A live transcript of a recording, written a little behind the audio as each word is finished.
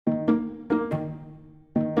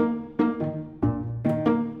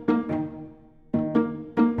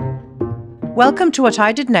Welcome to What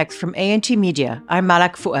I Did Next from A&T Media. I'm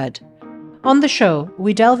Malak Fuad. On the show,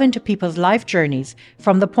 we delve into people's life journeys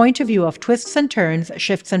from the point of view of twists and turns,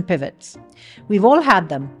 shifts and pivots. We've all had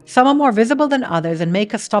them. Some are more visible than others and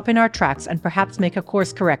make us stop in our tracks and perhaps make a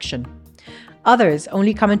course correction. Others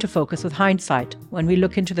only come into focus with hindsight, when we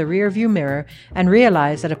look into the rearview mirror and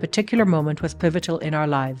realize that a particular moment was pivotal in our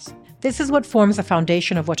lives. This is what forms the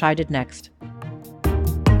foundation of What I Did Next.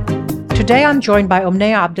 Today I'm joined by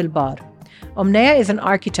Omniya Abdel Barr. Omniya is an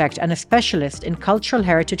architect and a specialist in cultural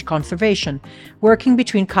heritage conservation, working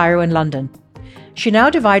between Cairo and London. She now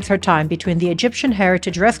divides her time between the Egyptian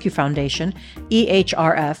Heritage Rescue Foundation,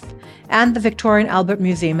 EHRF, and the Victorian Albert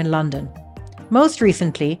Museum in London. Most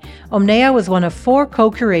recently, Omniya was one of 4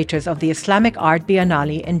 co-curators of the Islamic Art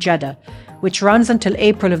Biennale in Jeddah, which runs until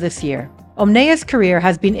April of this year. Omniya's career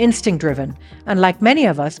has been instinct-driven, and like many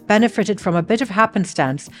of us, benefited from a bit of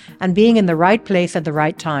happenstance and being in the right place at the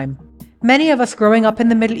right time. Many of us growing up in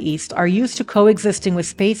the Middle East are used to coexisting with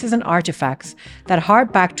spaces and artifacts that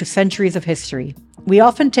hark back to centuries of history. We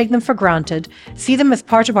often take them for granted, see them as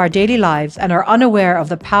part of our daily lives, and are unaware of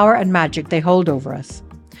the power and magic they hold over us.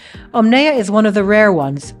 Omniya is one of the rare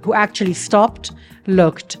ones who actually stopped,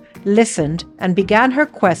 looked, listened, and began her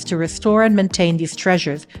quest to restore and maintain these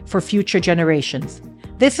treasures for future generations.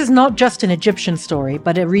 This is not just an Egyptian story,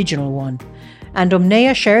 but a regional one. And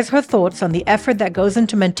Omniya shares her thoughts on the effort that goes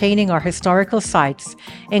into maintaining our historical sites,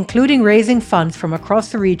 including raising funds from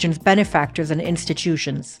across the region's benefactors and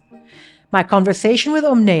institutions. My conversation with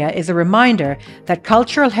Omniya is a reminder that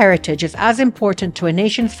cultural heritage is as important to a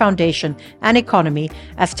nation's foundation and economy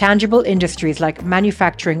as tangible industries like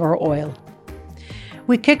manufacturing or oil.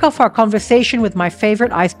 We kick off our conversation with my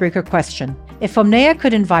favorite icebreaker question. If Omniya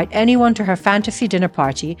could invite anyone to her fantasy dinner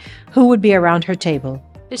party, who would be around her table?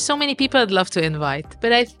 There's so many people I'd love to invite,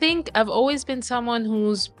 but I think I've always been someone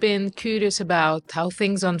who's been curious about how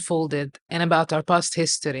things unfolded and about our past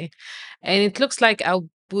history. And it looks like I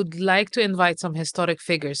would like to invite some historic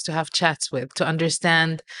figures to have chats with, to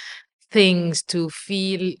understand things, to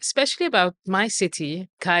feel, especially about my city,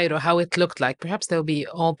 Cairo, how it looked like. Perhaps there'll be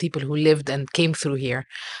all people who lived and came through here.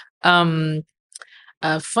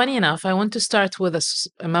 Funny enough, I want to start with a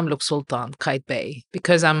Mamluk Sultan, Qaitbay,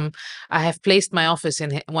 because I have placed my office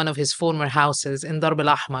in one of his former houses in Darb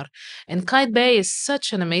al-Ahmar. And Qaitbay is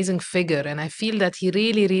such an amazing figure, and I feel that he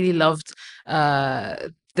really, really loved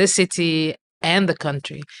the city and the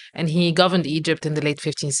country. And he governed Egypt in the late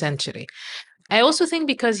 15th century. I also think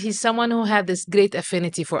because he's someone who had this great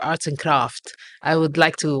affinity for arts and craft, I would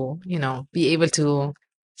like to, be able to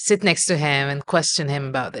sit next to him and question him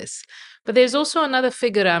about this. But there's also another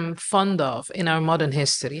figure I'm fond of in our modern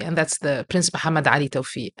history, and that's the Prince Muhammad Ali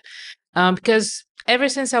Tawfiq. Because ever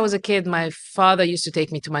since I was a kid, my father used to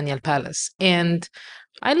take me to Manyal Palace, and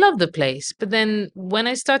I love the place. But then when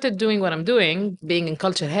I started doing what I'm doing, being in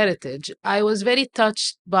cultural heritage, I was very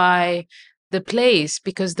touched by the place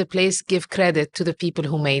because the place give credit to the people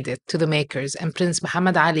who made it, to the makers. And Prince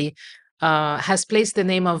Muhammad Ali has placed the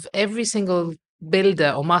name of every single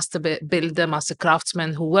builder or master builder, master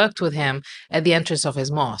craftsman who worked with him at the entrance of his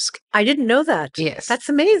mosque. I didn't know that. Yes. That's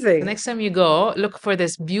amazing. The next time you go, look for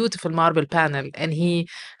this beautiful marble panel. And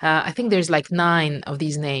I think there's like 9 of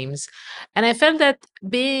these names. And I felt that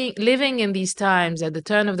living in these times at the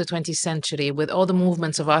turn of the 20th century with all the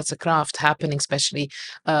movements of arts and craft happening, especially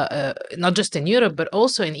not just in Europe, but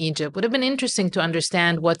also in Egypt, would have been interesting to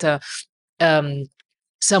understand what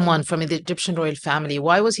someone from the Egyptian royal family,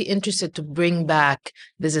 why was he interested to bring back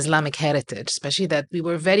this Islamic heritage, especially that we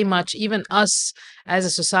were very much, even us as a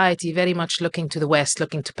society, very much looking to the West,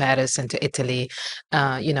 looking to Paris and to Italy,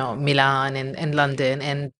 Milan and London,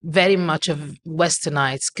 and very much a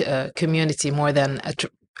westernized community more than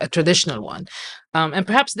a traditional one. And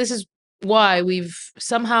perhaps this is why we've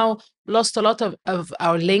somehow lost a lot of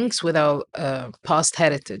our links with our past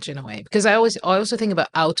heritage in a way. Because I also think about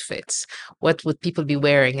outfits. What would people be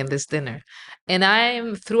wearing in this dinner?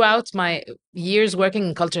 And throughout my years working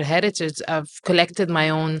in cultural heritage, I've collected my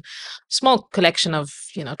own small collection of,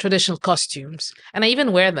 traditional costumes. And I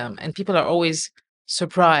even wear them. And people are always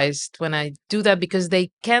surprised when I do that because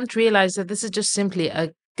they can't realize that this is just simply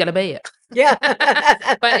a galabaya. Yeah.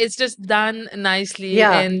 But it's just done nicely,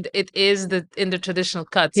 Yeah. and it is in the traditional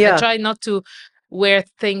cuts. Yeah. I try not to wear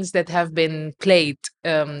things that have been played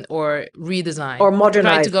or redesigned. Or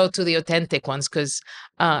modernized. Try to go to the authentic ones because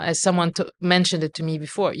as someone mentioned it to me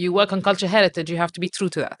before, you work on cultural heritage, you have to be true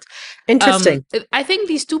to that. Interesting. I think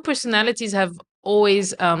these 2 personalities have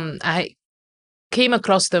always, I came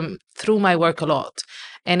across them through my work a lot.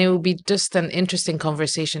 And it will be just an interesting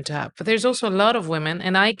conversation to have. But there's also a lot of women,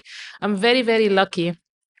 and I'm very, very lucky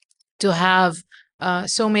to have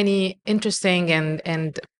so many interesting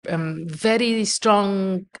and very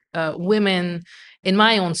strong women in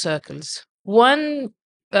my own circles. One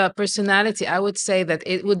personality, I would say that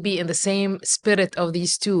it would be in the same spirit of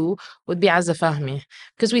these two, would be Azza Fahmi,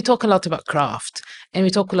 because we talk a lot about craft and we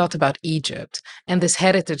talk a lot about Egypt and this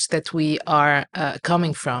heritage that we are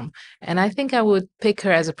coming from. And I think I would pick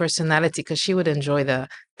her as a personality because she would enjoy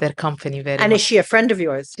their company very And much. is she a friend of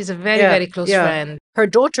yours? She's a very, Yeah, very close yeah. friend. Her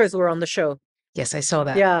daughters were on the show. Yes, I saw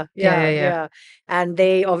that. Yeah, Yeah, yeah, yeah. yeah. And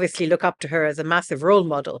they obviously look up to her as a massive role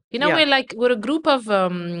model. You know, Yeah. we're a group of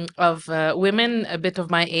women a bit of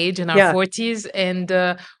my age in our Yeah. 40s, and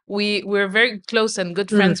we're very close and good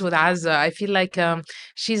Mm. friends with Azza. I feel like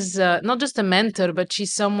she's not just a mentor, but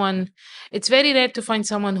she's someone. It's very rare to find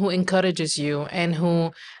someone who encourages you and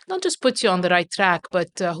who not just puts you on the right track,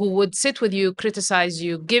 but who would sit with you, criticize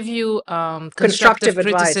you, give you constructive Constructive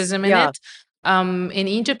advice. criticism in Yeah. it. In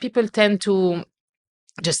Egypt, people tend to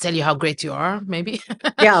just tell you how great you are, maybe.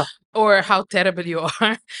 Yeah. Or how terrible you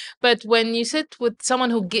are. But when you sit with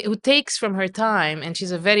someone who takes from her time, and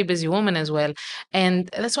she's a very busy woman as well, and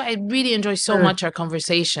that's why I really enjoy so Mm. much our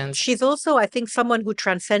conversations. She's also, I think, someone who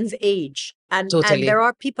transcends age. And Totally. there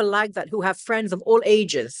are people like that who have friends of all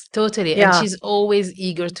ages. Totally. Yeah. And she's always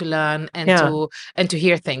eager to learn and Yeah. to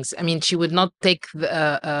hear things. I mean, she would not take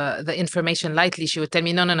the information lightly. She would tell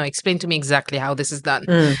me, no, explain to me exactly how this is done.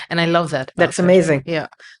 Mm. And I love that. That's about her. amazing. Yeah.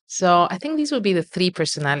 So I think these would be the three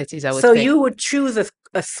personalities I would So pick. you would choose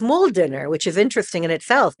a small dinner, which is interesting in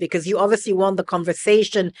itself, because you obviously want the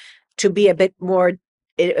conversation to be a bit more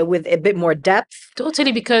with a bit more depth.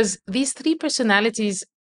 Totally, because these three personalities,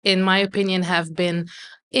 in my opinion, have been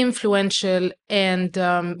influential and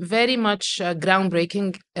very much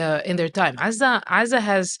groundbreaking in their time. Azza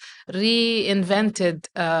has reinvented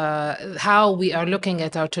how we are looking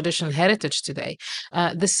at our traditional heritage today.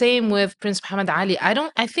 The same with Prince Muhammad Ali.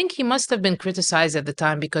 I think he must have been criticized at the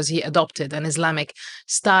time because he adopted an Islamic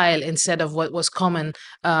style instead of what was common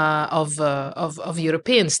of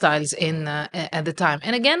European styles at the time.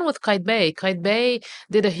 And again with Kite Bey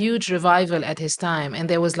did a huge revival at his time, and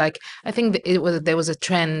there was like I think there was a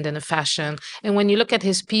trend and a fashion. And when you look at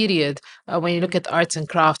his period, when you look at arts and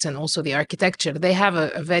crafts and also the architecture, they have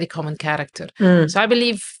a very common character. Mm. So I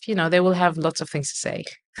believe they will have lots of things to say.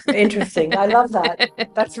 Interesting. I love that.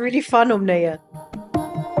 That's really fun, Omniya.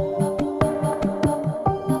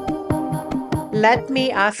 Let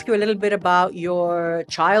me ask you a little bit about your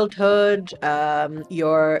childhood,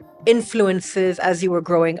 your influences as you were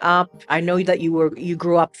growing up. I know that you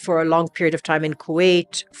grew up for a long period of time in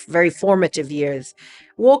Kuwait, very formative years.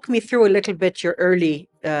 Walk me through a little bit your early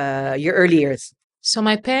years. So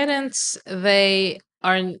my parents, they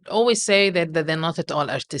always say that they're not at all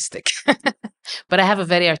artistic. But I have a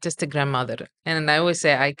very artistic grandmother, and I always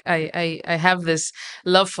say I have this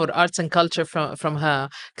love for arts and culture from her,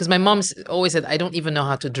 because my mom's always said I don't even know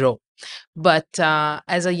how to draw. But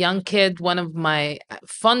as a young kid, one of my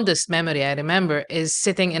fondest memory I remember is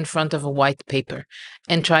sitting in front of a white paper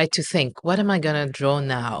and try to think, what am I gonna draw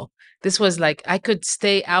now? This was like I could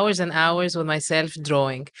stay hours and hours with myself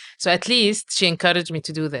drawing. So at least she encouraged me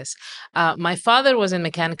to do this. My father was in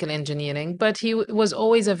mechanical engineering, but he was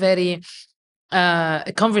always a very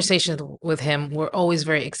conversations with him were always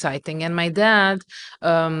very exciting. And my dad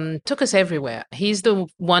took us everywhere. He's the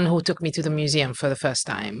one who took me to the museum for the first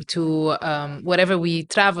time, to wherever we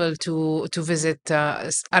travel to visit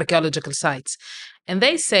archaeological sites. And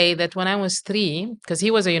they say that when I was 3, because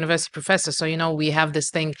he was a university professor, so we have this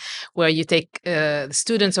thing where you take the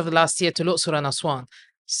students of the last year to Luqsur and Aswan.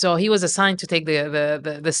 So he was assigned to take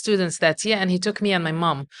the students that year, and he took me and my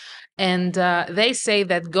mom. And they say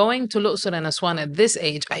that going to Luqsur and Aswan at this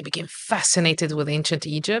age, I became fascinated with ancient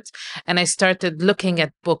Egypt, and I started looking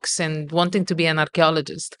at books and wanting to be an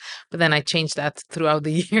archaeologist. But then I changed that throughout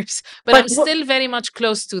the years. But I'm still very much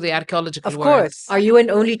close to the archaeological world. Of course. Are you an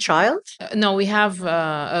only child? No, we have.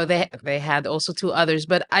 They had also 2 others,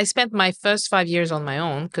 but I spent my first 5 years on my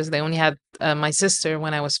own because they only had my sister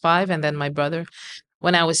when I was 5, and then my brother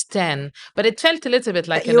when I was 10. But it felt a little bit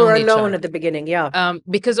like you were only alone child. At the beginning, yeah.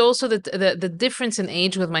 Because also the difference in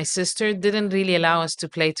age with my sister didn't really allow us to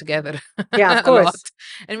play together. Yeah, of course. A lot.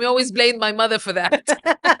 And we always blamed my mother for that.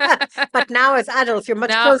 But now as adults, you're much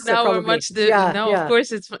closer. Now probably. we're much different. Of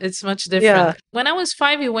course it's much different. When I was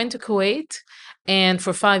 5, we went to Kuwait, and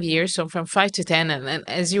for 5 years, so from 5 to 10, and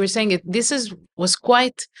as you were saying, was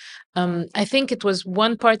quite. I think it was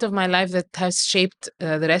one part of my life that has shaped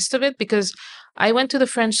the rest of it, because I went to the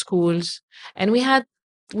French schools, and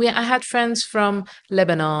I had friends from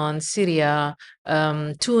Lebanon, Syria,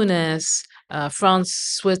 Tunis, France,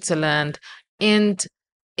 Switzerland, and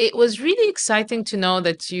it was really exciting to know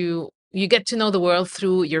that you get to know the world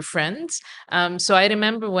through your friends. So I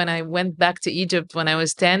remember when I went back to Egypt when I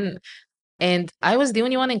was 10, and I was the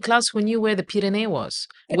only one in class who knew where the Pyrenees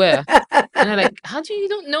were. And I'm like, how do you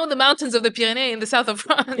don't know the mountains of the Pyrenees in the south of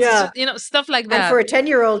France? It's Yeah. just, you know, stuff like And that. for a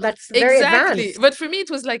 10-year-old, that's very Exactly. advanced. But for me, it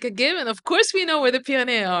was like a given. Of course, we know where the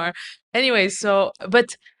Pyrenees are. Anyway, so,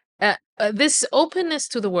 but this openness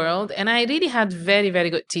to the world, and I really had very, very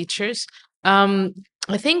good teachers,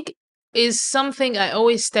 I think is something I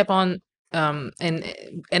always step on.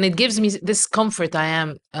 And it gives me this comfort I am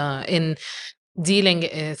in dealing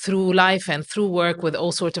through life and through work with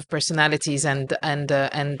all sorts of personalities and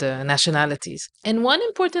nationalities. And one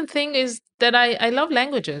important thing is that I love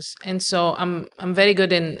languages, and so I'm very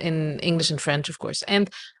good in English and French, of course, and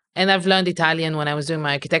I've learned Italian when I was doing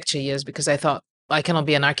my architecture years because I thought I cannot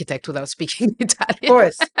be an architect without speaking Italian. Of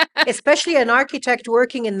course, especially an architect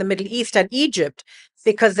working in the Middle East and Egypt,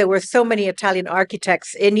 because there were so many Italian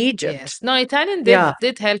architects in Egypt. Yes, no, Italian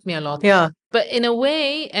did help me a lot. Yeah. But in a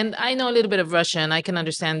way, and I know a little bit of Russian, I can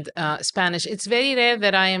understand Spanish. It's very rare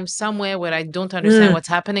that I am somewhere where I don't understand what's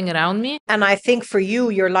happening around me. And I think for you,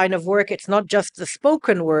 your line of work, it's not just the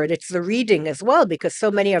spoken word, it's the reading as well, because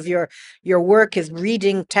so many of your work is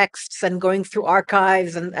reading texts and going through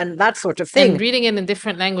archives and that sort of thing. And reading it in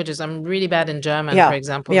different languages. I'm really bad in German, for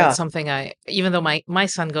example. Yeah. That's something even though my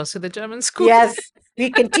son goes to the German school. Yes, we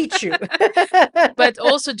can teach you. But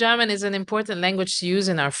also German is an important language to use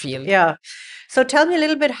in our field. Yeah. So tell me a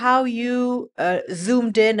little bit how you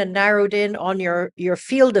zoomed in and narrowed in on your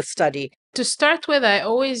field of study. To start with, I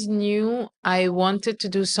always knew I wanted to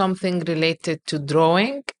do something related to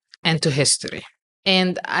drawing and to history.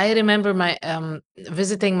 And I remember my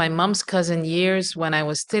visiting my mom's cousin years when I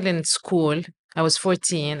was still in school. I was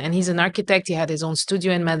 14, and he's an architect. He had his own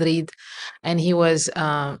studio in Madrid, and he was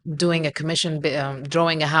doing a commission,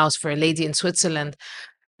 drawing a house for a lady in Switzerland,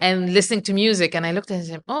 and listening to music. And I looked at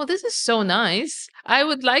him, oh, this is so nice. I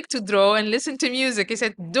would like to draw and listen to music. He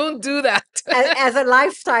said, don't do that. As a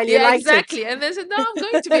lifestyle, you yeah, liked exactly. it. And I said, no, I'm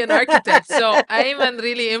going to be an architect. So I even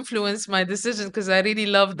really influenced my decision because I really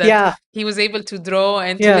loved that he was able to draw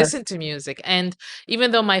and to listen to music. And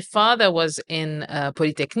even though my father was in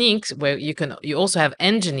Polytechnique, where you also have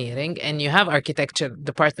engineering and you have architecture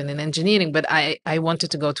department in engineering, but I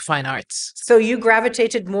wanted to go to fine arts. So you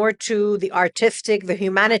gravitated more to the artistic, the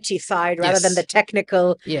humanity side rather than the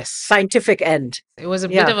technical, scientific end. It was a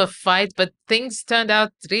bit of a fight, but things turned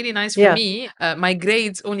out really nice for me. My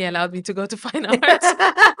grades only allowed me to go to fine arts.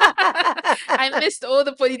 I missed all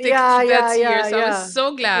the Polytechnique that year, so I was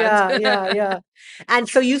so glad. Yeah. And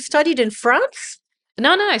so you studied in France?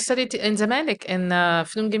 No, I studied in Zamalek, in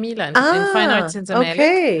Fnun Gemila, in fine arts in Zamalek.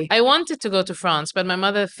 Okay. I wanted to go to France, but my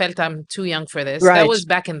mother felt I'm too young for this. That was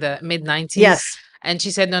back in the mid-90s. Yes. And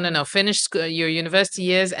she said, no, finish your university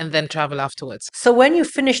years and then travel afterwards. So when you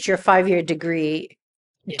finished your 5-year degree,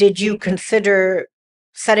 did you consider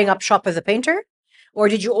setting up shop as a painter? Or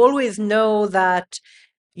did you always know that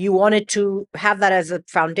you wanted to have that as a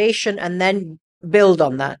foundation and then build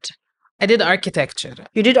on that? I did architecture.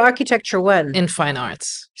 You did architecture when? In fine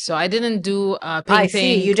arts. So I didn't do painting. I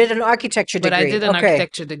see. You did an architecture degree. But I did an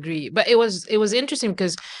architecture degree. But it was interesting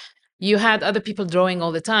because you had other people drawing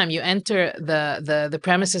all the time. You enter the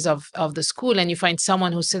premises of the school and you find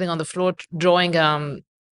someone who's sitting on the floor drawing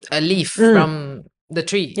a leaf from the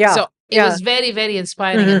tree. So it was very, very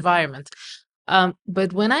inspiring environment.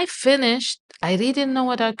 But when I finished, I really didn't know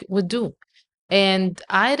what I would do. And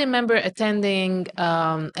I remember attending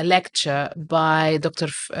a lecture by Dr.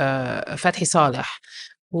 Fathi Saleh,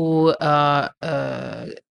 who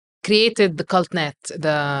created the CultNet,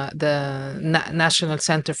 the National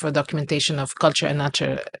Center for Documentation of Culture and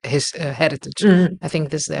Natural Heritage. I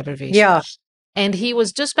think this is the abbreviation. Yeah. And he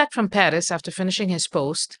was just back from Paris after finishing his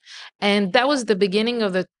post, and that was the beginning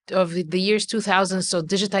of the years 2000. So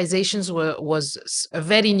digitizations was a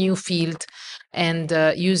very new field, and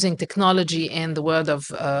using technology in the world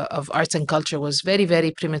of arts and culture was very,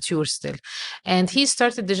 very premature still. And he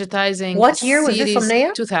started digitizing. What year was this,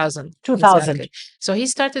 Omniya? 2000. 2000. Exactly. So he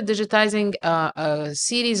started digitizing a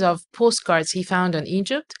series of postcards he found on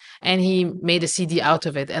Egypt, and he made a CD out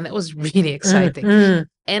of it, and it was really exciting.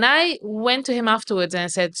 And I went to him afterwards and I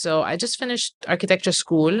said, so I just finished architecture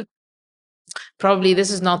school. probably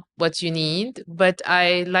this is not what you need, but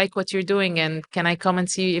I like what you're doing. And can I come and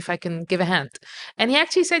see if I can give a hand? And he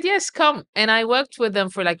actually said, yes, come. And I worked with them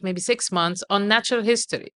for like maybe 6 months on natural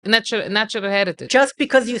history, natural heritage. Just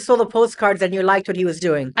because you saw the postcards and you liked what he was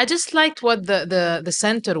doing. I just liked what the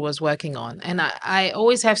center was working on. And I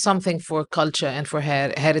always have something for culture and for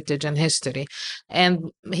heritage and history.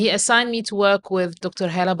 And he assigned me to work with Dr.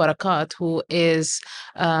 Hala Barakat, who is,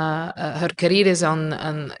 her career is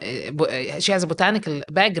she has a botanical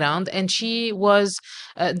background, and she was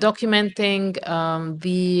documenting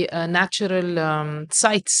the natural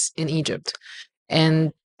sites in Egypt.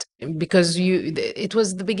 And because it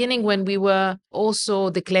was the beginning when we were also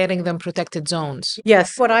declaring them protected zones.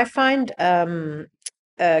 Yes. What I find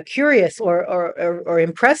curious or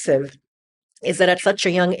impressive is that at such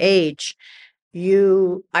a young age,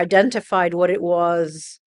 you identified what it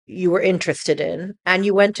was you were interested in, and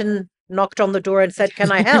you went and knocked on the door and said,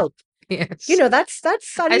 "Can I help?" Yes. You know, that's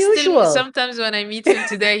unusual. I still, sometimes when I meet him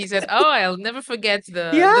today, he said, "Oh, I'll never forget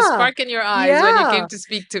the spark in your eyes when you came to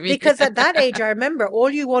speak to me." Because at that age, I remember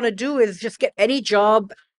all you want to do is just get any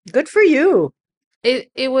job. Good for you.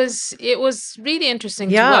 It was really interesting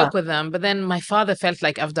to work with them. But then my father felt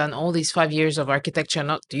like I've done all these 5 years of architecture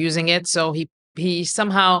not using it, so he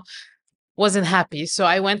somehow wasn't happy. So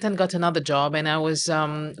I went and got another job, and I was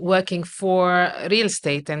working for real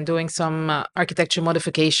estate and doing some architecture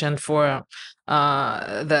modification for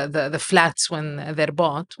the flats when they're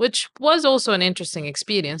bought, which was also an interesting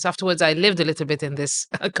experience. Afterwards, I lived a little bit in this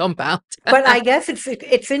compound. But I guess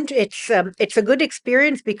it's a good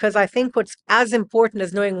experience, because I think what's as important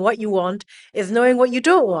as knowing what you want is knowing what you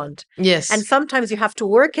don't want. Yes. And sometimes you have to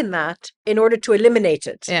work in that in order to eliminate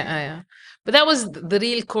it. Yeah. But that was the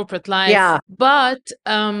real corporate life. Yeah. But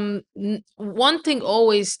wanting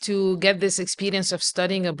always to get this experience of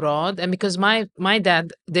studying abroad, and because my dad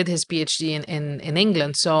did his PhD in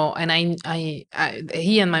England, so, and I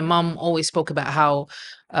he and my mom always spoke about how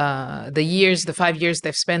the 5 years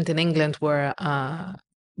they've spent in England were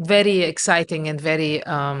very exciting and very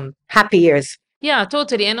happy years. Yeah,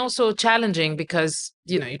 totally. And also challenging because,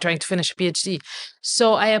 you're trying to finish a PhD. So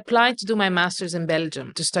I applied to do my master's in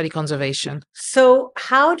Belgium to study conservation. So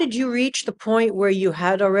how did you reach the point where you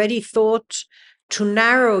had already thought to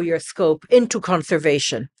narrow your scope into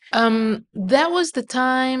conservation? That was the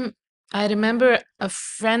time. I remember a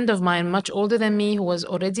friend of mine, much older than me, who was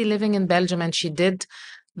already living in Belgium, and she did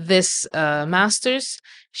this master's.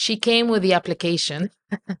 She came with the application.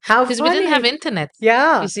 How because we didn't have internet.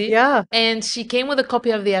 Yeah. You see? Yeah. And she came with a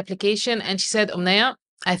copy of the application, and she said, Omniya,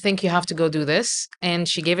 I think you have to go do this. And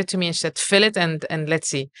she gave it to me and she said, fill it and let's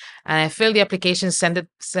see. And I filled the application, sent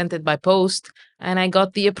it by post, and I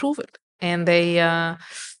got the approval. And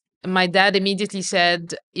my dad immediately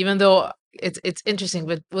said, even though it's interesting,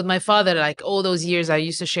 but with my father, like all those years I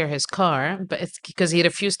used to share his car, but it's because he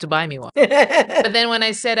refused to buy me one. But then when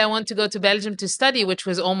I said I want to go to Belgium to study, which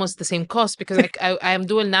was almost the same cost, because I am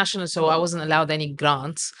dual national, so I wasn't allowed any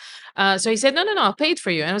grants. So he said, no, I'll pay it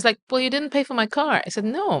for you. And I was like, well, you didn't pay for my car. I said,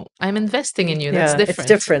 no, I'm investing in you. That's different. It's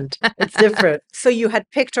different. It's different. So you had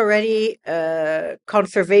picked already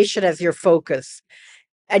conservation as your focus,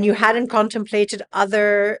 and you hadn't contemplated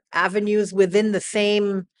other avenues within the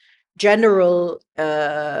same general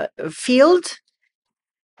field?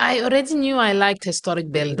 I already knew I liked historic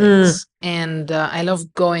buildings, and I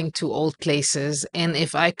love going to old places. And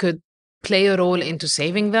if I could play a role into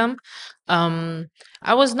saving them,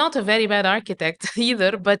 I was not a very bad architect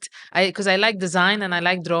either, but because I like design and I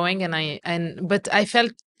like drawing, but I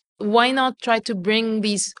felt, why not try to bring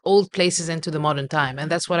these old places into the modern time? And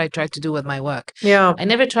that's what I try to do with my work. Yeah. I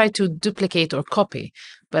never try to duplicate or copy,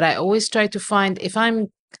 but I always try to find, if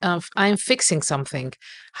I'm fixing something,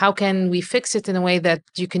 how can we fix it in a way that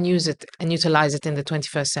you can use it and utilize it in the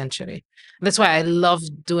 21st century? That's why I love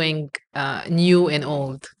doing new and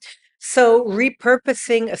old. So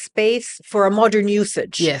repurposing a space for a modern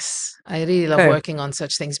usage. Yes, I really love working on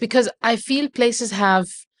such things, because I feel places have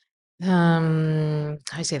they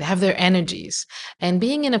have their energies, and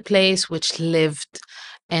being in a place which lived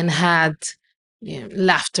and had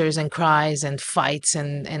laughters and cries and fights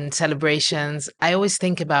and celebrations, I always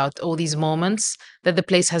think about all these moments that the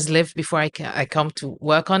place has lived before I come to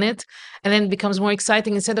work on it, and then it becomes more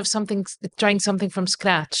exciting instead of trying something from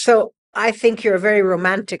scratch. So I think you're a very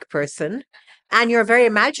romantic person, and you're a very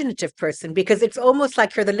imaginative person, because it's almost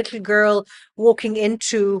like you're the little girl walking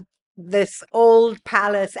into this old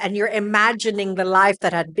palace and you're imagining the life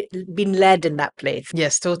that had been led in that place.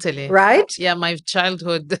 Yes, totally. Right? Yeah, my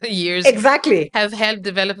childhood years have helped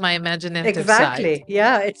develop my imaginative side.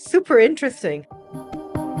 Yeah, it's super interesting.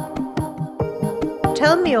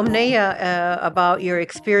 Tell me, Omniya, about your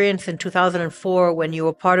experience in 2004 when you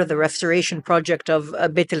were part of the restoration project of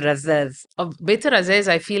Beit El Razaz. Of Beit Razez,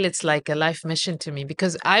 I feel it's like a life mission to me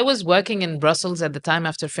because I was working in Brussels at the time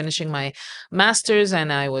after finishing my master's,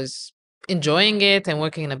 and I was enjoying it and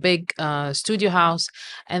working in a big studio house.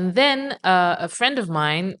 And then a friend of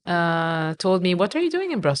mine told me, "What are you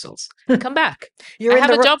doing in Brussels? Come back. I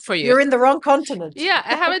have a job for you." You're in the wrong continent. Yeah,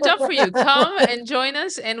 I have a job for you. Come and join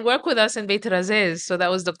us and work with us in Beit Razez. So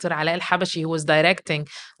that was Dr. Ala Al-Habashi who was directing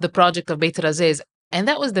the project of Beit Razez. And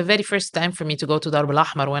that was the very first time for me to go to Darb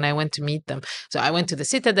al-Ahmar when I went to meet them. So I went to the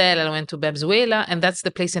Citadel, I went to Babzuela, and that's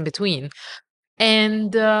the place in between.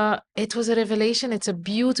 And it was a revelation. It's a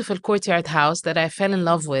beautiful courtyard house that I fell in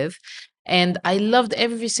love with. And I loved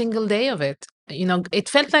every single day of it. You know, it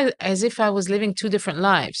felt like as if I was living two different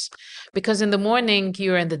lives. Because in the morning,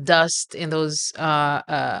 you're in the dust, in those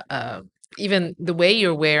even the way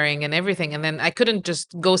you're wearing and everything. And then I couldn't just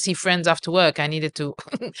go see friends after work. I needed to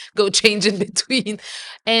go change in between.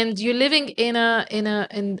 And you're living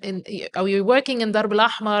you're working in Darb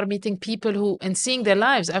al-Ahmar, meeting people who and seeing their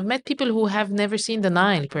lives. I've met people who have never seen the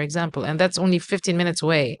Nile, for example, and that's only 15 minutes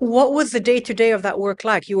away. What was the day-to-day of that work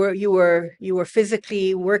like? You were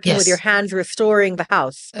physically working with your Yes. hands, restoring the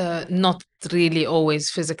house. Not really always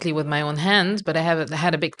physically with my own hands, but I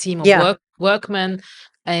had a big team of Yeah. workmen,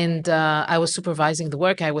 and I was supervising the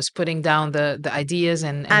work. I was putting down the ideas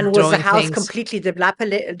and And was the drawing house things. completely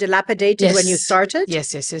dilapidated when you started? Yes,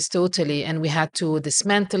 totally. And we had to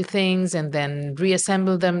dismantle things and then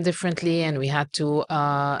reassemble them differently. And we had to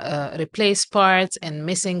replace parts and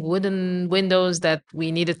missing wooden windows that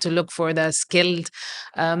we needed to look for the skilled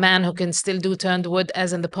man who can still do turned wood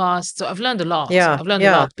as in the past. So I've learned a lot. Yeah, I've learned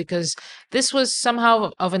a yeah. lot because this was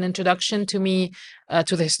somehow of an introduction to me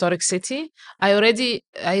to the historic city.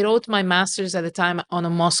 I wrote my master's at the time on a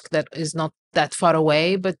mosque that is not that far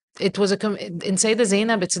away, but it was in Sayyida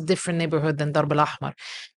Zainab, it's a different neighborhood than Darb al-Ahmar.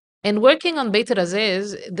 And working on Beit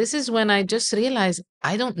Razez, this is when I just realized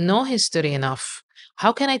I don't know history enough.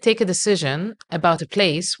 How can I take a decision about a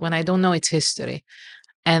place when I don't know its history?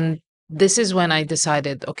 And this is when I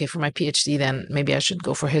decided, okay, for my PhD, then maybe I should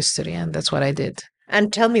go for history. And that's what I did.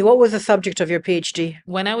 And tell me, what was the subject of your PhD?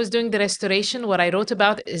 When I was doing the restoration, what I wrote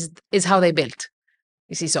about is how they built.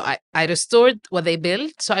 You see, so I restored what they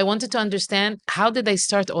built. So I wanted to understand, how did they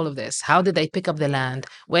start all of this? How did they pick up the land?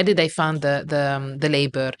 Where did they find the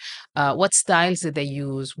labor? What styles did they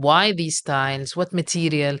use? Why these styles? What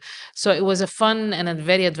material? So it was a fun and a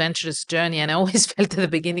very adventurous journey. And I always felt at the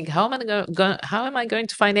beginning, how am I going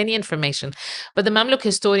to find any information? But the Mamluk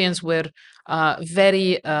historians were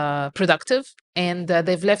very productive, and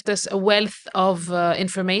they've left us a wealth of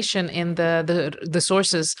information in the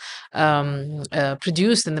sources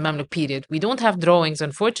produced in the Mamluk period. We don't have drawings,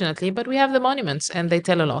 unfortunately, but we have the monuments, and they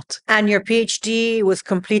tell a lot. And your PhD was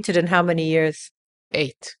completed in how many years?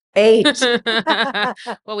 8. 8.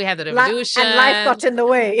 Well, we had the revolution. And life got in the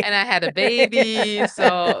way. And I had a baby.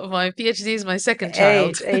 So my PhD is my second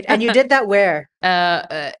child. 8. And you did that where?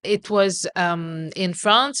 It was in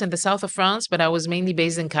France, in the south of France, but I was mainly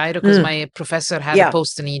based in Cairo because my professor had a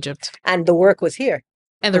post in Egypt. And the work was here.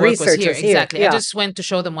 And the work was here, exactly. Yeah. I just went to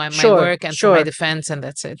show them my work and for my defense, and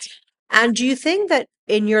that's it. And do you think that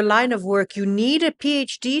in your line of work, you need a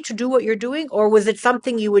PhD to do what you're doing? Or was it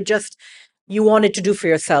something you wanted to do for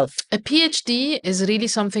yourself? A PhD is really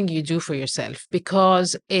something you do for yourself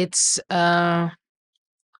because it's a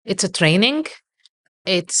training.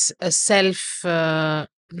 It's a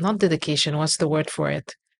not dedication. What's the word for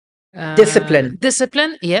it? Discipline.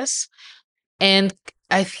 Discipline, yes. And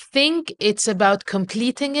I think it's about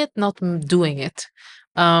completing it, not doing it.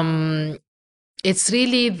 It's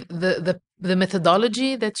really the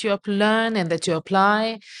methodology that you learn and that you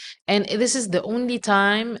apply. And this is the only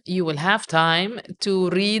time you will have time to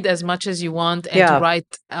read as much as you want and to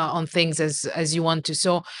write on things as you want to.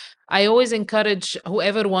 So I always encourage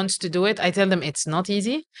whoever wants to do it. I tell them it's not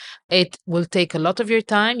easy. It will take a lot of your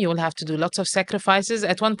time. You will have to do lots of sacrifices.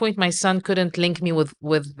 At one point, my son couldn't link me with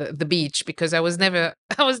the beach because I was never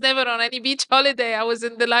on any beach holiday. I was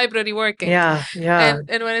in the library working. Yeah.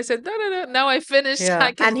 And when I said no, now I finished.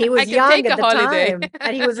 Yeah. And he was young take at the holiday. Time.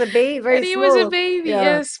 And he was a baby, very and he small. was a baby,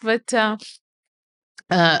 yes. But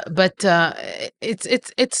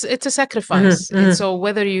it's a sacrifice. And so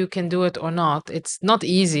whether you can do it or not, it's not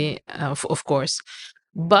easy, of course.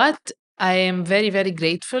 But I am very, very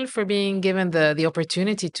grateful for being given the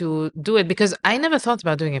opportunity to do it because I never thought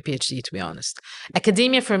about doing a PhD, to be honest.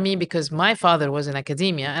 Academia for me, because my father was in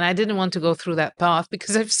academia and I didn't want to go through that path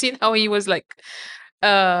because I've seen how he was like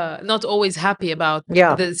not always happy about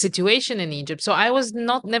Yeah. the situation in Egypt. So I was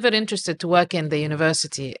not never interested to work in the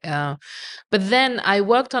university. But then I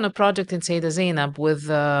worked on a project in Sayyidah Zainab with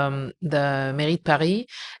the Mairie de Paris.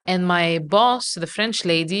 And my boss, the French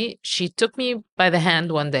lady, she took me by the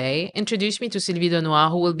hand one day, introduced me to Sylvie Denoir,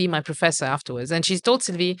 who will be my professor afterwards. And she told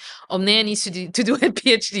Sylvie, Omniya needs to do a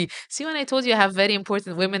PhD. See, when I told you I have very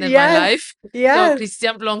important women in my Yes. life? So Yes.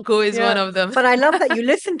 Christian Blanco is one Yeah. of them. But I love that you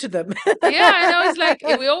listen to them. Yeah, and I was like,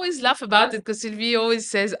 we always laugh about it because Sylvie always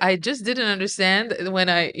says, I just didn't understand when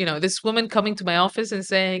this woman coming to my office and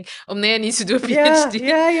saying, Omneya needs to do a Yeah, PhD.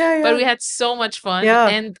 yeah, yeah, But yeah. we had so much fun. Yeah.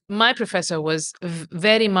 And my professor was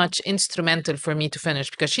very much instrumental for me to finish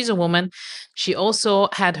because she's a woman. She also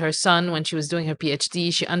had her son when she was doing her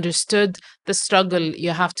PhD. She understood the struggle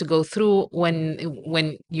you have to go through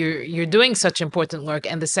when you're doing such important work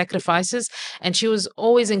and the sacrifices. And she was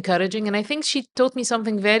always encouraging. And I think she taught me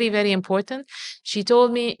something very, very important. She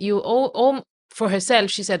told me, for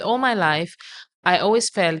herself, she said, all my life, I always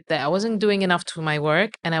felt that I wasn't doing enough to my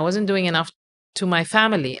work and I wasn't doing enough to my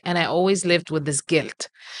family. And I always lived with this guilt.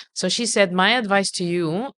 So she said, my advice to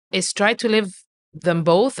you is try to live them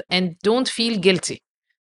both and don't feel guilty.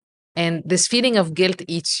 And this feeling of guilt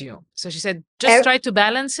eats you. So she said, just try to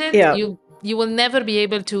balance it. Yeah. You will never be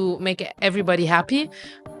able to make everybody happy,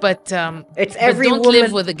 but It's but every don't woman,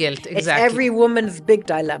 live with the guilt. It's Exactly. every woman's big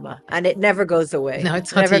dilemma, and it never goes away. No,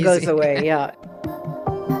 it's It not never goes easy. away. Yeah.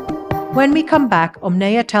 When we come back,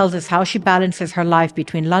 Omneya tells us how she balances her life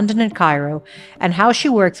between London and Cairo and how she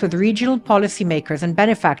works with regional policymakers and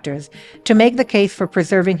benefactors to make the case for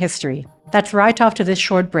preserving history. That's right after this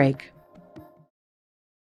short break.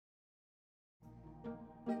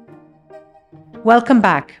 Welcome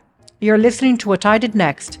back. You're listening to What I Did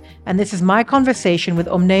Next, and this is my conversation with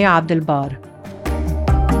Omniya Abdel Barr.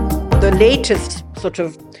 The latest sort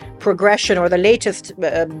of progression or the latest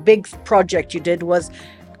big project you did was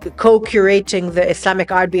co-curating the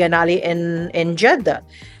Islamic Art Biennale in Jeddah.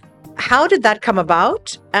 How did that come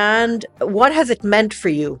about, and what has it meant for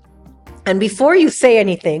you? And before you say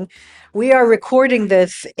anything, we are recording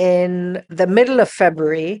this in the middle of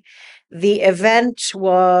February. The event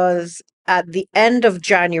was at the end of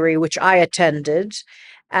January, which I attended,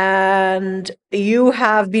 and you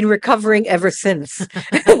have been recovering ever since.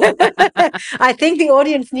 I think the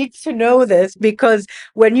audience needs to know this because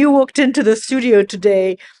when you walked into the studio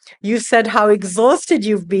today, you said how exhausted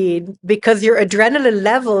you've been because your adrenaline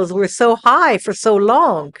levels were so high for so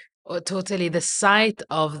long. Oh, totally. The site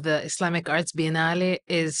of the Islamic Arts Biennale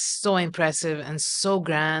is so impressive and so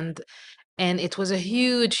grand. And it was a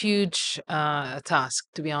huge, huge task,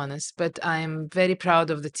 to be honest. But I'm very proud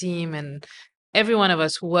of the team and every one of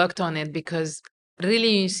us who worked on it because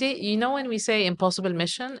really, when we say impossible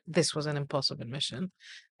mission, this was an impossible mission.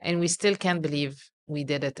 And we still can't believe we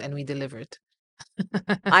did it and we delivered.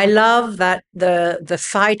 I love that the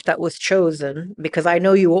site that was chosen, because I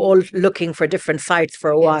know you were all looking for different sites for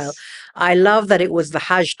a while. Yes. I love that it was the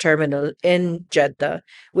Hajj terminal in Jeddah,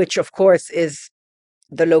 which of course is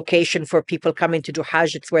the location for people coming to do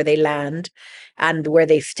Hajj. It's where they land and where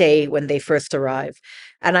they stay when they first arrive.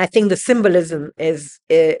 And I think the symbolism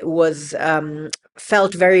was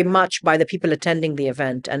felt very much by the people attending the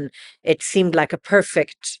event, and it seemed like a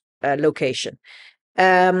perfect location.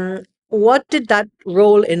 What did that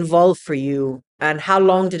role involve for you, and how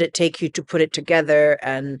long did it take you to put it together?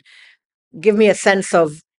 And give me a sense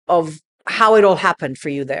of how it all happened for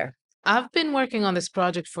you there. I've been working on this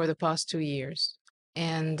project for the past 2 years.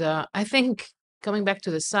 And I think coming back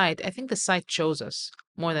to the site, I think the site chose us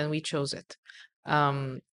more than we chose it.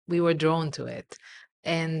 We were drawn to it.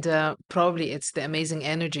 And probably it's the amazing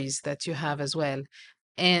energies that you have as well.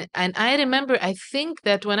 And I remember, I think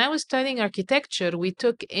that when I was studying architecture, we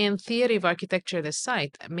took in theory of architecture this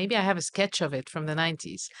site. Maybe I have a sketch of it from the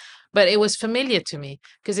 90s, but it was familiar to me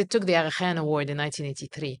because it took the Aga Khan Award in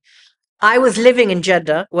 1983. I was living in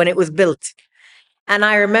Jeddah when it was built. And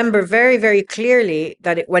I remember very, very clearly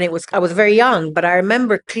that I was very young, but I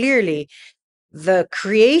remember clearly the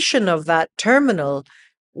creation of that terminal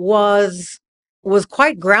was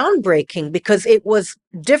quite groundbreaking because it was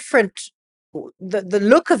different. The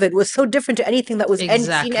look of it was so different to anything that was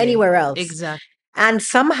seen anywhere else. Exactly. And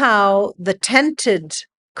somehow the tented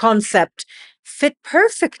concept fit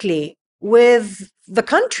perfectly with the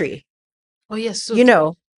country. Oh, yes.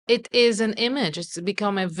 So it is an image. It's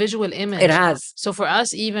become a visual image. It has. So for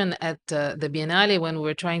us, even at the Biennale, when we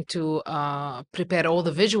were trying to prepare all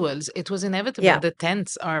the visuals, it was inevitable. Yeah. The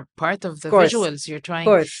tents are part of the course. visuals you're trying.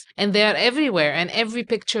 Of course. And they are everywhere. And every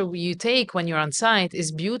picture you take when you're on site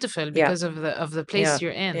is beautiful because of the place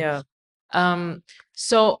you're in. Yeah.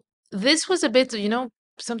 So this was a bit,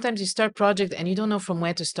 sometimes you start project and you don't know from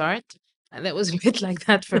where to start. And that was a bit like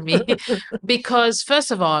that for me. Because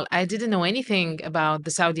first of all, I didn't know anything about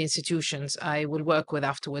the Saudi institutions I would work with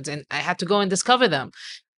afterwards, and I had to go and discover them.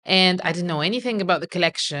 And I didn't know anything about the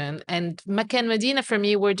collection. And Mecca and Medina for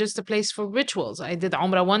me were just a place for rituals. I did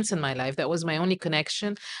Umrah once in my life. That was my only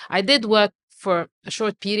connection. I did work for a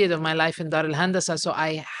short period of my life in Dar al Handasa. So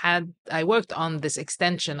I worked on this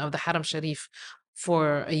extension of the Haram Sharif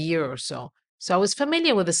for a year or so. So I was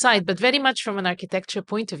familiar with the site, but very much from an architecture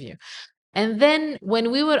point of view. And then when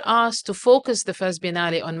we were asked to focus the first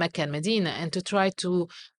Biennale on Mecca and Medina and to try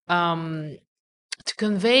um, to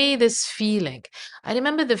convey this feeling. I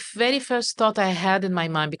remember the very first thought I had in my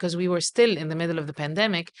mind, because we were still in the middle of the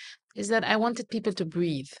pandemic, is that I wanted people to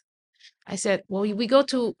breathe. I said, well, we go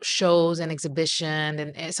to shows and exhibition,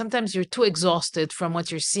 and sometimes you're too exhausted from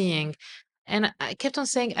what you're seeing. And I kept on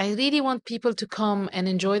saying, I really want people to come and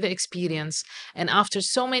enjoy the experience. And after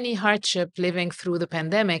so many hardship living through the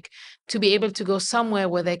pandemic, to be able to go somewhere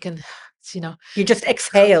where they can, You just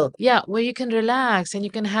exhale. yeah, where you can relax and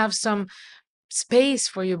you can have some space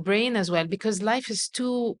for your brain as well, because life is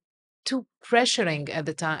too pressuring at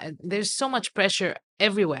the time. There's so much pressure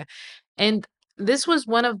everywhere. And this was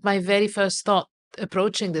one of my very first thought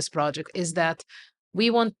approaching this project, is that we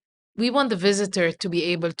want we want the visitor to be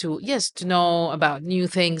able to, yes, to know about new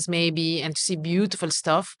things maybe, and to see beautiful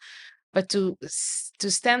stuff, but to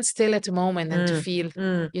stand still at a moment and to feel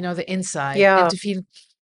the inside, and Yeah. to feel,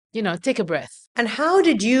 take a breath. And how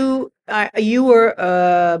did you were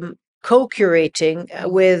co-curating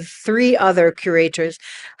with 3 other curators.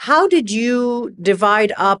 How did you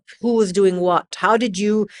divide up who was doing what? How did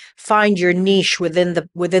you find your niche within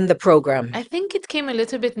the program? I think it came a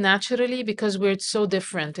little bit naturally because we're so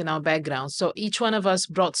different in our backgrounds. So each one of us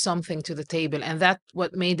brought something to the table, and that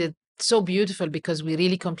what made it so beautiful, because we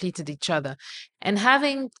really completed each other. And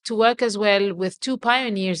having to work as well with 2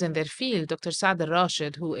 pioneers in their field, Dr. Saad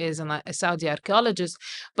al-Rashid, who is a Saudi archaeologist,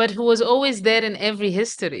 but who was always there in every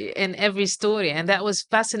history, in every story. And that was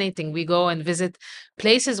fascinating. We go and visit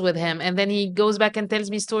places with him, and then he goes back and tells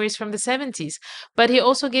me stories from the 70s. But he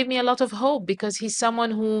also gave me a lot of hope, because he's someone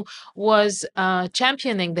who was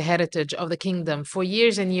championing the heritage of the kingdom for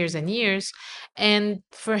years and years and years. And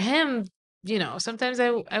for him, sometimes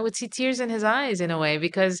I would see tears in his eyes in a way,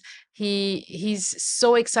 because he's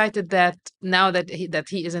so excited that now that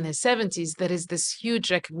he is in his 70s, there is this huge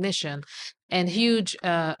recognition and huge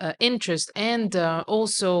interest, and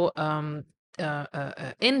also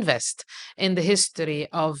invest in the history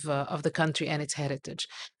of the country and its heritage.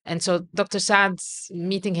 And so Dr. Saad's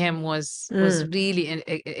meeting him was really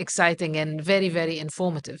exciting and very, very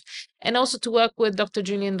informative. And also to work with Dr.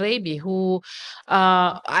 Julian Raby, who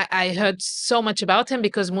I heard so much about him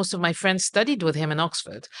because most of my friends studied with him in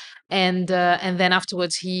Oxford. And then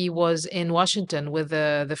afterwards he was in Washington with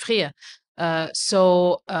the FRIA.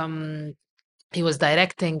 He was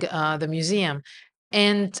directing the museum.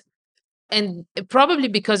 And probably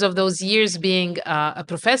because of those years being a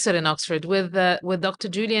professor in Oxford with Dr.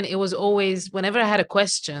 Julian, it was always, whenever I had a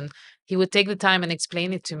question, he would take the time and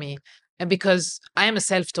explain it to me. And because I am a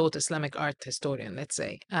self-taught Islamic art historian, let's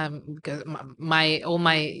say, because my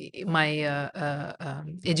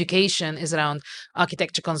education is around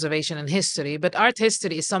architecture conservation and history, but art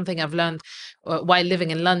history is something I've learned while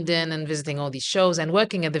living in London and visiting all these shows and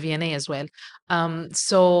working at the V&A as well.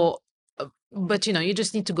 But you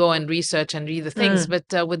just need to go and research and read the things. But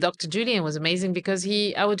with Dr. Julian was amazing, because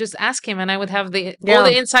I would just ask him and I would have all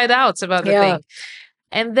the inside outs about the thing.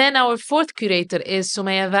 And then our 4th curator is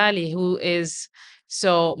Sumaya Valley, who is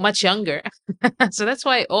so much younger. So that's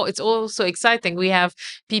why it's all so exciting. We have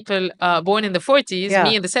people born in the 40s,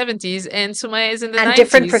 me in the 70s, and Sumaya is in the 90s. And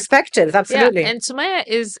different perspectives, absolutely. Yeah, and Sumaya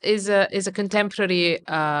is a contemporary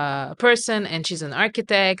person, and she's an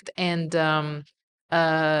architect, and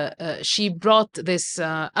she brought this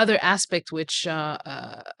other aspect, which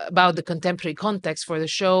about the contemporary context for the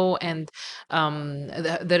show, and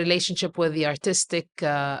the relationship with the artistic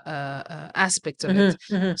aspect of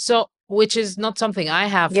it. So, which is not something I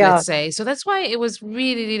have, let's say. So that's why it was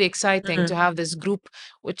really, really exciting to have this group,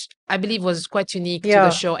 which I believe was quite unique to the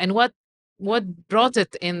show. And what brought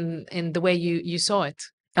it in the way you saw it?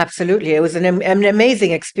 Absolutely. It was an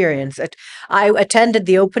amazing experience. I attended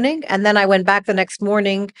the opening, and then I went back the next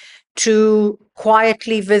morning to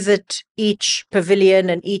quietly visit each pavilion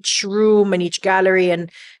and each room and each gallery and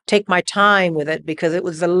take my time with it, because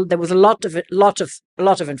there was a lot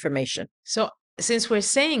of information. So since we're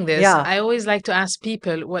saying this, I always like to ask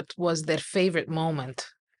people what was their favorite moment.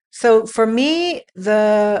 So for me,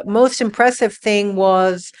 the most impressive thing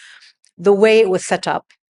was the way it was set up.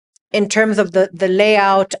 in terms of the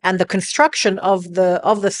layout and the construction of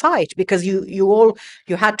the site, because you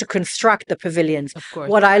had to construct the pavilions. Of course.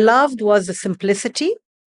 What I loved was the simplicity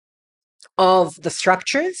of the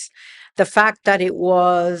structures, the fact that it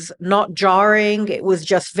was not jarring, it was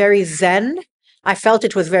just very zen. I felt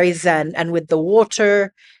it was very zen, and with the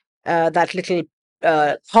water, that little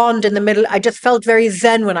pond in the middle, I just felt very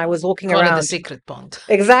zen when I was walking Call it the around. secret pond.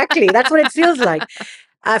 Exactly, that's what it feels like.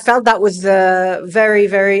 I felt that was very,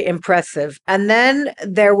 very impressive. And then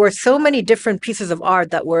there were so many different pieces of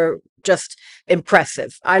art that were just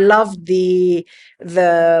impressive. I loved the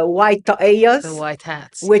white The taeyas, white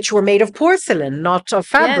hats. which were made of porcelain, not of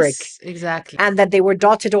fabric. Yes, exactly. And that they were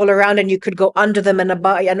dotted all around, and you could go under them and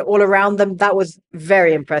above and all around them. That was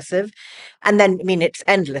very impressive. And then, I mean, it's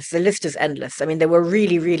endless. The list is endless. I mean, there were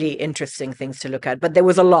really, really interesting things to look at, but there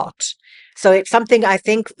was a lot. So it's something, I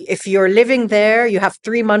think, if you're living there, you have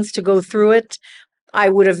 3 months to go through it. I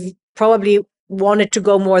would have probably wanted to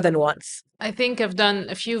go more than once. I think I've done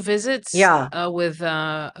a few visits Yeah. with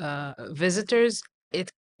visitors.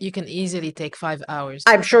 You can easily take 5 hours.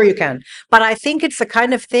 I'm sure you can. But I think it's the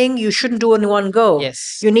kind of thing you shouldn't do in one go.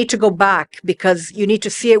 Yes. You need to go back because you need to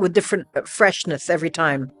see it with different freshness every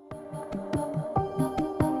time.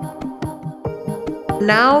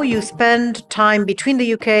 Now you spend time between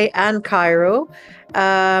the UK and Cairo,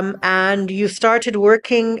 and you started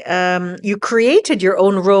working, you created your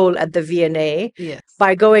own role at the V&A Yes.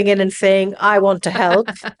 by going in and saying, I want to help,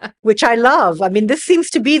 which I love. I mean, this seems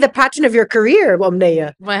to be the pattern of your career,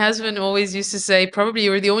 Omniya. My husband always used to say, probably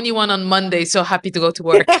you're the only one on Monday, so happy to go to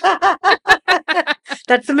work.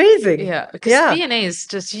 That's amazing. Yeah, because Yeah. V&A is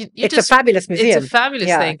just, It's a fabulous museum. It's a fabulous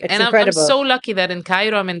Yeah, thing. it's And I'm incredible. so lucky that in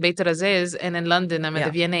Cairo, I'm in Beit Raziz, and in London, I'm at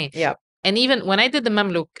the V&A. Yeah. And even when I did the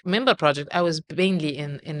Mamluk Member project, I was mainly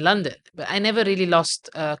in London, but I never really lost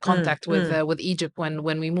contact with Egypt when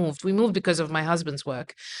we moved. We moved because of my husband's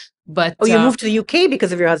work. But Oh, you moved to the UK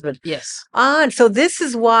because of your husband? yes. Ah, and so this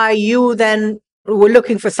is why you then were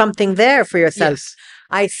looking for something there for yourself. Yes.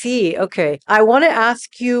 I see. Okay. I want to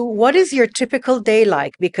ask you, what is your typical day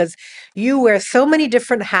like? Because you wear so many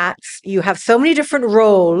different hats, you have so many different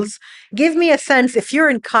roles. Give me a sense, if you're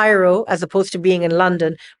in Cairo as opposed to being in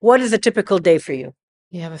London, what is a typical day for you?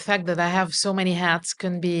 Yeah, the fact that I have so many hats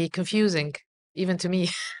can be confusing, even to me.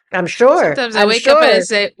 I'm sure. Sometimes I wake up and I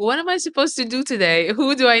say, what am I supposed to do today?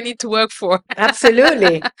 Who do I need to work for?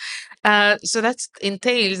 Absolutely. So that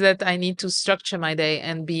entails that I need to structure my day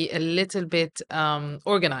and be a little bit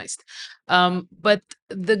organized. But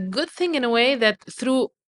the good thing in a way that through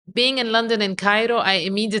being in London and Cairo, I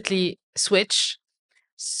immediately switch.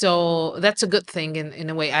 So that's a good thing in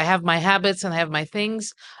a way. I have my habits and I have my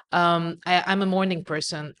things. I'm a morning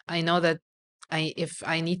person. I know that if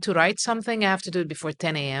I need to write something, I have to do it before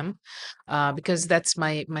 10 a.m. Because that's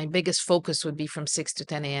my biggest focus would be from 6 to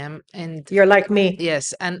 10 a.m. And You're like me.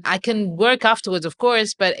 yes, and I can work afterwards, of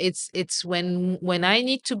course, but it's when I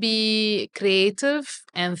need to be creative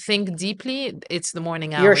and think deeply, it's the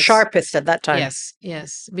morning hours. You're sharpest at that time. Yes,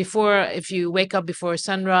 yes. Before, if you wake up before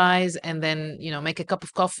sunrise and then, make a cup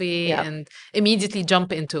of coffee and immediately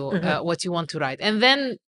jump into what you want to write. And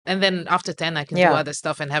then after 10, I can do other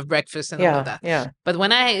stuff and have breakfast and all of that. Yeah. But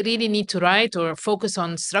when I really need to write or focus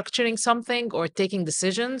on structuring something or taking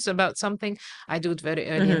decisions about something, I do it very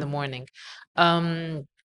early in the morning. And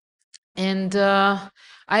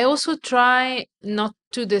I also try not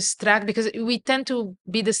to distract, because we tend to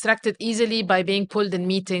be distracted easily by being pulled in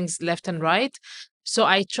meetings left and right. So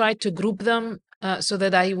I try to group them so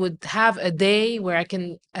that I would have a day where I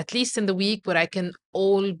can, at least in the week, where I can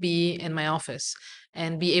all be in my office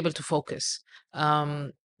and be able to focus.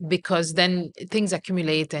 Because then things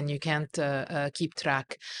accumulate and you can't keep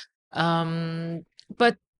track.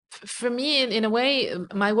 But for me, in a way,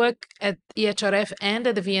 my work at EHRF and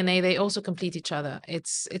at the V&A, they also complete each other.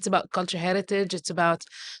 It's about culture heritage. It's about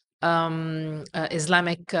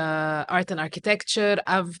Islamic art and architecture.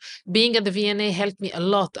 Being at the V&A helped me a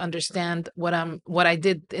lot understand what I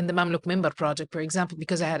did in the Mamluk Member project, for example,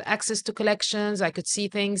 because I had access to collections. I could see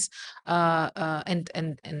things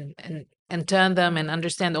and turn them, and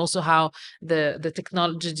understand also how the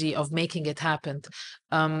technology of making it happened.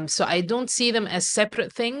 So I don't see them as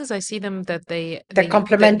separate things. I see them that they're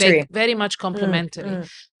complementary. Very much complementary.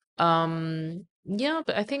 Yeah,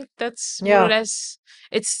 but I think that's more or less.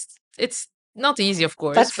 It's not easy, of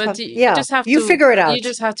course, but you just have to figure it out. You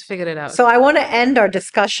just have to figure it out. So I want to end our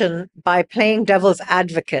discussion by playing devil's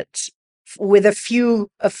advocate with a few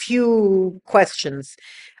questions,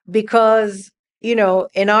 because in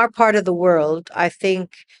our part of the world, I think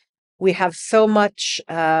we have so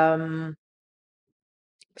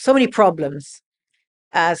many problems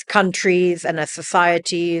as countries and as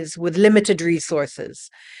societies with limited resources.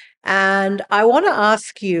 And I want to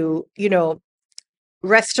ask you,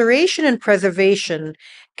 restoration and preservation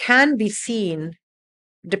can be seen,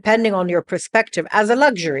 depending on your perspective, as a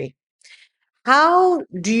luxury. How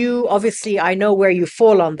do you, obviously, I know where you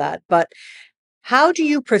fall on that, but how do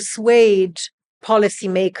you persuade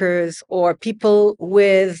policymakers or people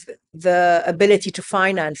with the ability to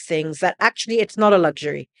finance things that actually it's not a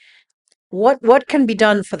luxury? What can be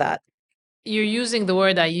done for that? You're using the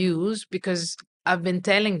word I use because I've been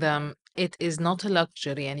telling them it is not a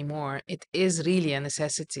luxury anymore. It is really a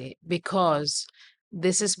necessity because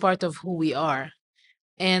this is part of who we are.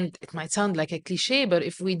 And it might sound like a cliche, but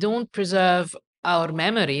if we don't preserve our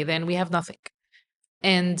memory, then we have nothing.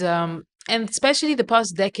 And especially the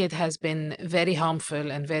past decade has been very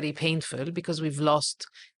harmful and very painful because we've lost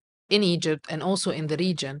in Egypt and also in the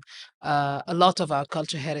region a lot of our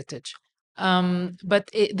culture heritage. But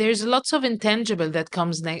there's lots of intangible that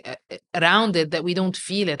comes around it that we don't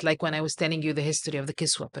feel it, like when I was telling you the history of the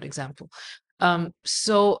Kiswa, for example.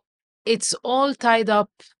 So it's all tied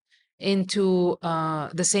up into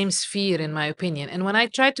the same sphere, in my opinion. And when I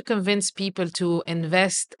try to convince people to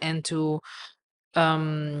invest and to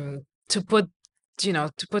put,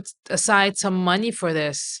 to put aside some money for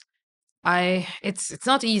this, it's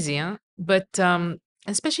not easy, huh? But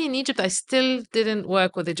especially in Egypt, I still didn't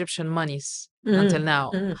work with Egyptian monies until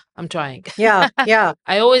now. I'm trying. Yeah, yeah,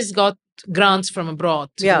 I always got grants from abroad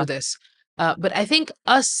to yeah. do this. But I think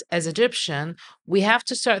us as Egyptian, we have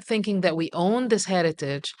to start thinking that we own this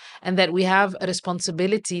heritage and that we have a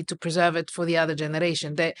responsibility to preserve it for the other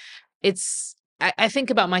generation. That I think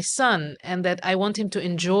about my son and that I want him to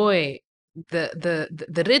enjoy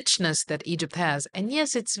the richness that Egypt has. And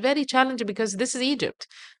yes, it's very challenging because this is Egypt.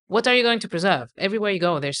 What are you going to preserve? Everywhere you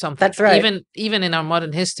go, there's something. That's right. Even in our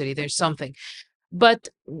modern history, there's something. But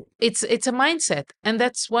it's a mindset, and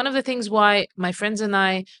that's one of the things why my friends and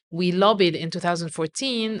I, we lobbied in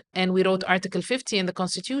 2014 and we wrote Article 50 in the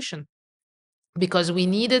Constitution, because we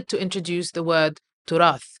needed to introduce the word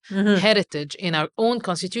turath, heritage, in our own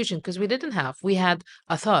constitution, because we had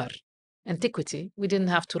athar, antiquity. We didn't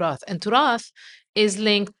have turath. And turath is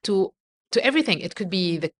linked to everything. It could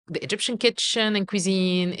be the Egyptian kitchen and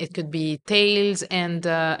cuisine. It could be tales and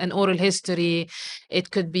an oral history.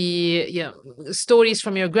 It could be stories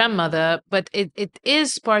from your grandmother. But it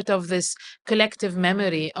is part of this collective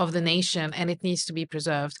memory of the nation, and it needs to be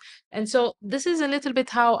preserved. And so this is a little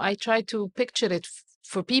bit how I try to picture it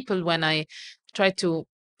for people when I try to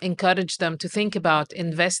encourage them to think about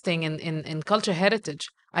investing in culture heritage.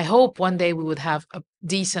 I hope one day we would have a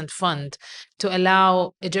decent fund to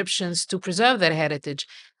allow Egyptians to preserve their heritage.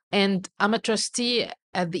 And I'm a trustee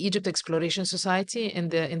at the Egypt Exploration Society in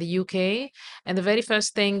the UK. And the very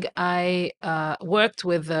first thing I worked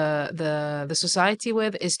with the society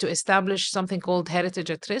with is to establish something called Heritage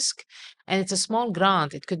at Risk. And it's a small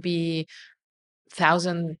grant. It could be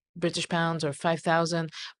 1,000 British pounds or 5,000.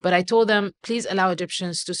 But I told them, please allow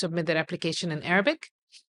Egyptians to submit their application in Arabic,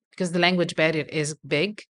 because the language barrier is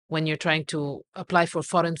big when you're trying to apply for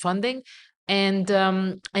foreign funding. And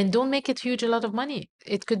don't make it huge, a lot of money.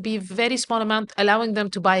 It could be very small amount, allowing them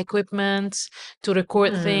to buy equipment, to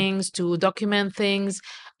record things, to document things.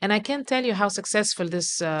 And I can't tell you how successful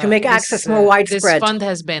this To make access more this widespread. fund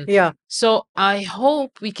has been. Yeah. So I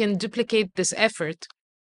hope we can duplicate this effort,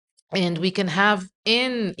 and we can have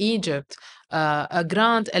in Egypt a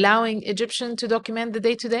grant allowing Egyptian to document the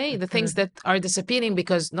day-to-day, the things that are disappearing,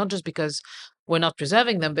 because not just because we're not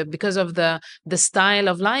preserving them, but because of the style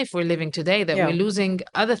of life we're living today, that we're losing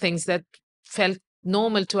other things that felt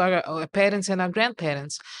normal to our parents and our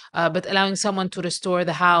grandparents. But allowing someone to restore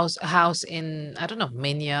a house in, I don't know,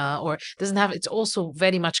 Minya, or doesn't have, it's also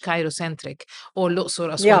very much Cairo-centric or Luxor,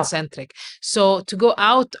 Aswan-centric. So to go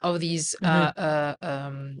out of these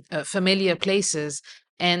familiar places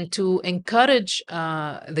and to encourage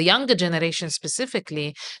the younger generation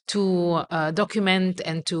specifically to document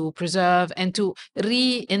and to preserve and to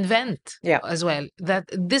reinvent as well. That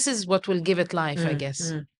this is what will give it life, I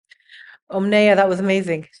guess. Omniya, that was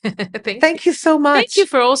amazing. Thank you so much. Thank you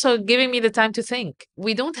for also giving me the time to think.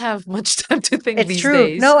 We don't have much time to think It's these true.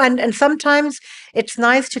 days. No, and sometimes it's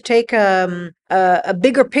nice to take a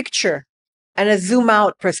bigger picture and a zoom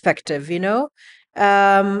out perspective,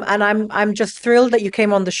 and I'm just thrilled that you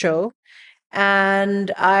came on the show,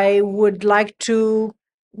 and I would like to.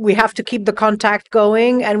 We have to keep the contact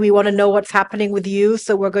going, and we want to know what's happening with you.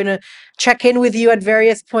 So we're going to check in with you at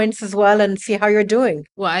various points as well and see how you're doing.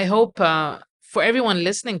 Well, I hope for everyone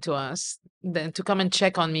listening to us then to come and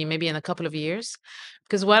check on me maybe in a couple of years,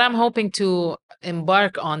 Because what I'm hoping to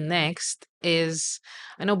embark on next is,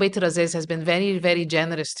 I know Beit Razes has been very, very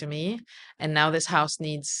generous to me, and now this house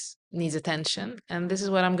needs attention, and this is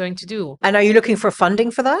what I'm going to do. And are you looking for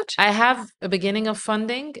funding for that? I have a beginning of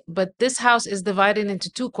funding, but this house is divided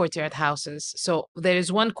into 2 courtyard houses. So there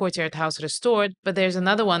is one courtyard house restored, but there's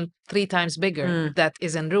another one 3 times bigger that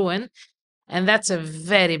is in ruin. And that's a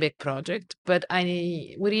very big project, but I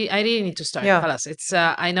really need to start. Yeah. Khalas, it's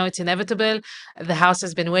I know it's inevitable. The house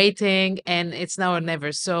has been waiting, and it's now or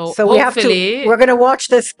never. So we have to. We're going to watch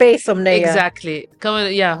this space, Omniya. Exactly.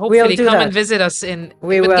 Hopefully come and visit us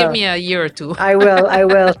will. Give me a year or 2. I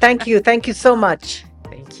will. Thank you so much.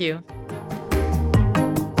 Thank you.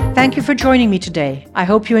 Thank you for joining me today. I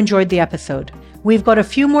hope you enjoyed the episode. We've got a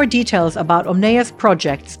few more details about Omniya's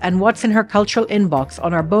projects and what's in her cultural inbox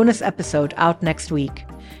on our bonus episode out next week.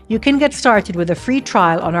 You can get started with a free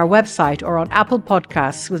trial on our website or on Apple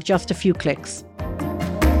Podcasts with just a few clicks.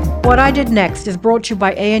 What I Did Next is brought to you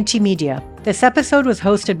by A&T Media. This episode was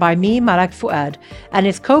hosted by me, Malak Fuad, and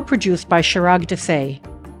is co-produced by Chirag Desai.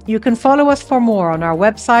 You can follow us for more on our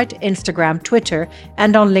website, Instagram, Twitter,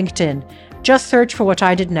 and on LinkedIn. Just search for What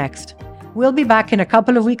I Did Next. We'll be back in a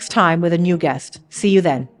couple of weeks' time with a new guest. See you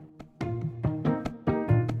then.